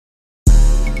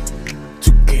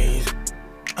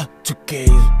Okay,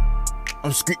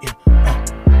 I'm street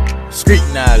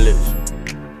knowledge.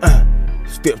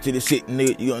 Step to the shit,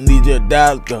 nigga. You gon' need your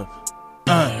dollar.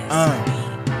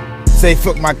 Say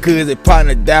fuck my cousin,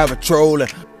 partner, die patrolling.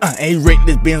 Ain't wrecked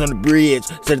this Benz on the bridge.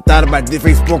 Should've thought about this,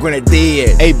 face spoke on that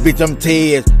dead. Hey, bitch, I'm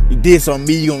Ted. You did on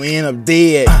me, you gon' end up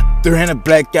dead. 300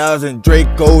 blackouts and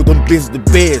Dracos, them bitches the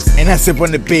best. And I sip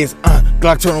on the best.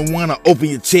 Glock 21, open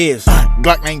your chest.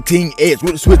 Glock 19X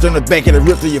with a switch on the back and the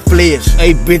rip of your flesh.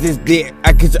 Hey, bitch, it's dead.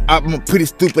 I catch your op, I'm pretty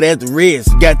stupid as the rest.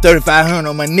 Got 3,500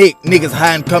 on my neck. Niggas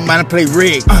high and come out and play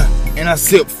rig. And I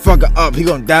sip fucker up, he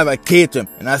gon' die if I catch him.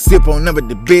 And I sip on number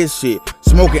the best shit.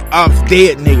 Smoking ops,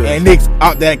 dead nigga. And niggas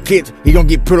out that I catch, he gon'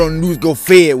 get put on the news, go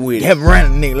fed with. Have him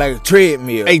running nigga like a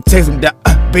treadmill. Hey, text him down,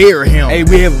 bury him. Hey,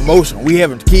 we have emotion, we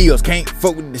having kills. Can't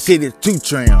fuck with the shit, it's too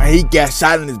trim. And he got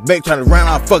shot in his back trying to run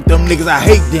out. Fuck them niggas, I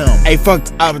hate them. Hey, fuck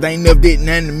the ops, they ain't never did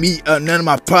nothing to me or none of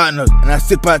my partners. And I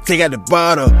sip out, take out the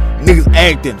bottle. Niggas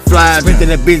acting, flies into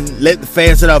that bitch, let the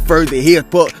fast shit out first. The heels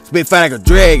put, spit fight like a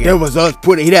dragon. That was us,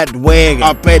 put it, hit out the wagon.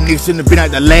 All bad niggas shouldn't have been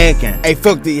out the lacking. Hey,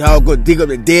 fuck these hoes, go dig up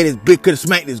the dead. His bitch could've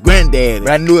smacked his granddaddy.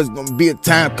 But I knew it was gonna be a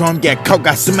time come, got caught,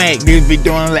 got smacked. Niggas be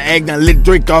doing all the acting, I let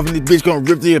Drake off and this bitch gonna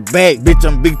rip to your back. Bitch,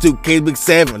 I'm big 2K, big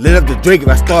 7. Let up the Drake if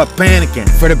I start panicking.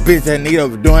 For the bitch that nigga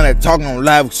over doing that talking on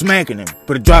live, smacking him.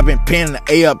 Put a drop in pen in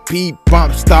the ARP,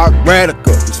 bump, stock,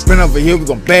 radical. We spin over here, we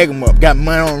gon' bag him up. Got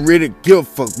money on ready, give a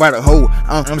fuck by the hoe.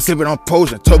 I'm sipping on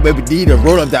potion, told baby D to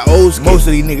roll up that old school. Most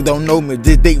of these niggas don't know me,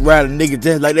 just dick ride a nigga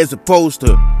just like they supposed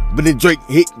to. But the Drake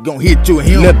gon' hit you and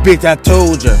him. Little bitch, I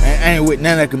told ya, and I ain't with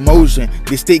none of that commotion.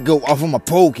 This stick go off on my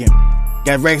poking.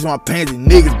 Got racks on my pants and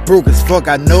niggas broke as fuck,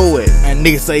 I know it. And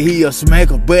niggas say he a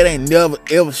smacker, but ain't never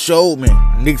ever showed me.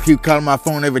 Niggas keep calling my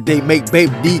phone every day, make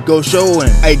baby D go show him.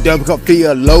 Hey, double cup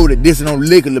feel loaded, this ain't no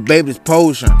liquor, the baby's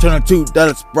potion. Turn a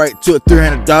 $2 Sprite to a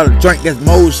 $300 drink, that's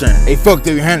motion. Hey, fuck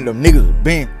 300, them niggas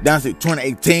been down since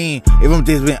 2018. If I'm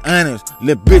just being honest,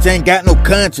 little bitch ain't got no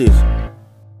conscience.